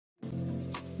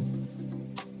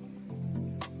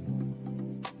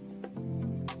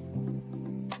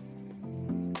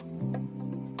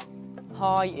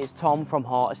Hi, it's Tom from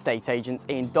HAART Estate Agents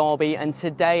in Derby, and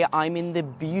today I'm in the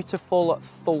beautiful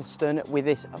Fulston with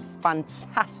this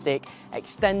fantastic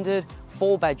extended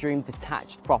 4-bedroom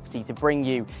detached property to bring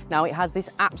you. Now, it has this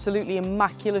absolutely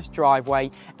immaculate driveway.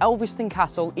 Elveston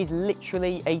Castle is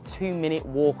literally a 2-minute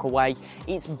walk away.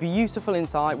 It's beautiful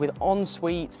inside with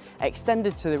ensuite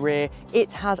extended to the rear.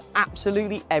 It has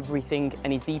absolutely everything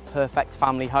and is the perfect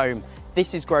family home.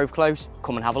 This is Grove Close.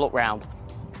 Come and have a look round.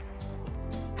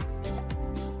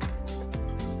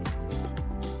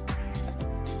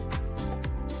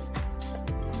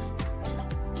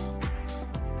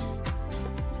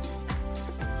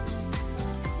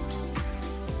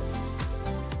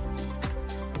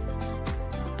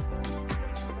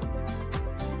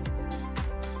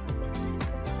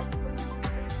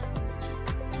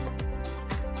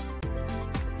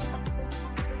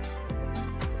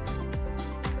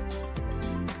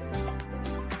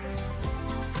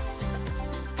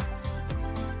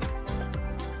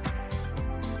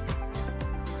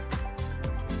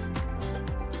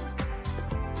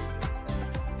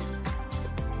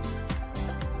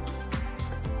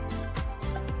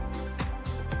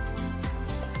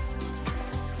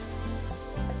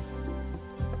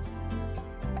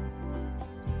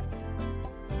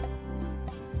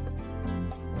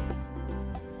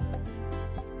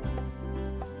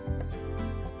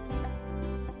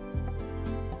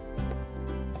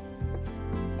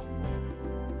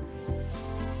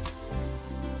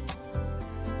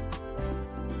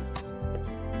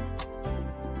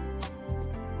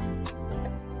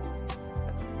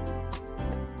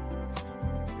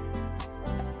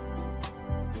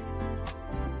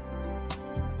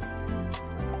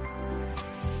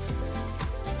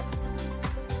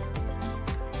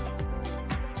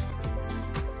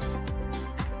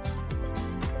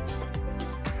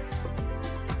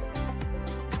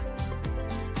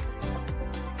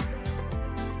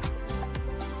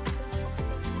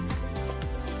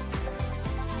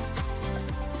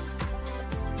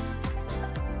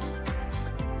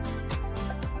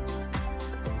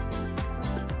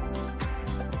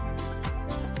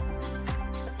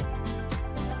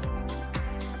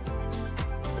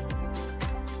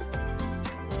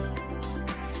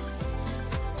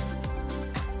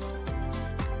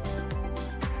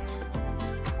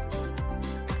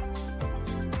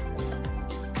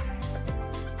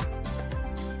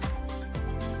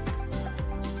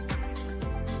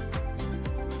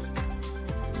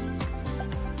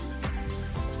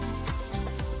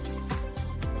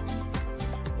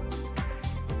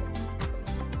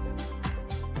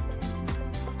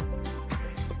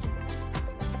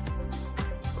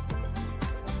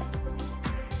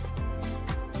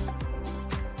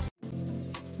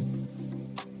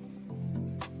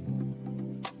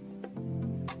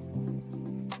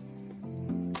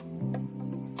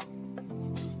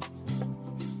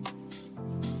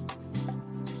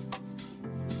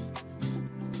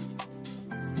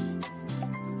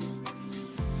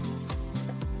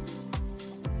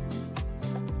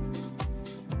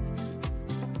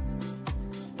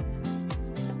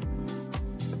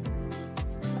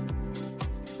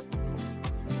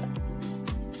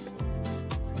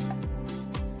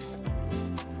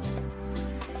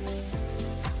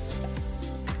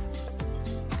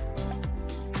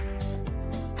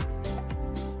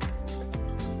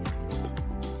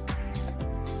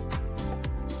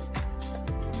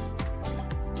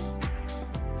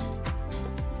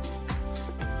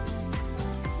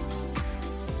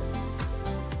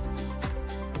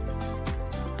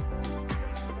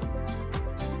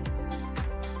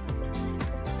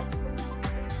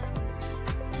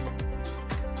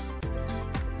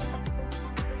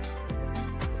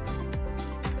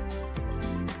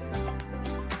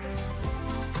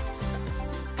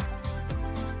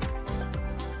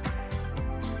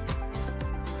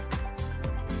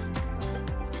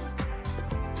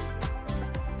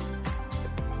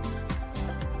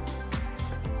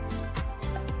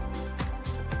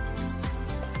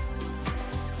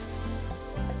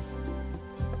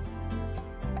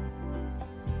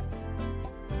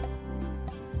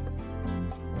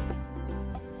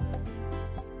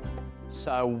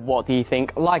 So what do you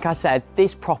think? Like I said,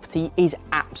 this property is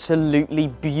absolutely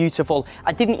beautiful.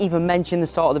 I didn't even mention the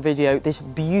start of the video, this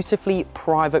beautifully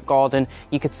private garden.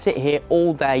 You could sit here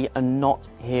all day and not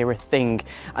hear a thing.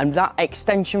 And that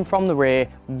extension from the rear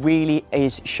really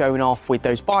is shown off with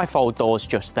those bifold doors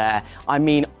just there. I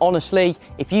mean, honestly,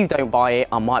 if you don't buy it,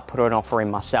 I might put an offer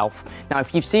in myself. Now,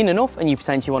 if you've seen enough and you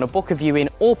potentially want to book a viewing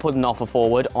or put an offer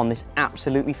forward on this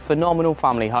absolutely phenomenal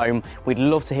family home, we'd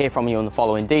love to hear from you on the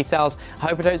following details. I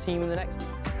hope I don't see you in the next one.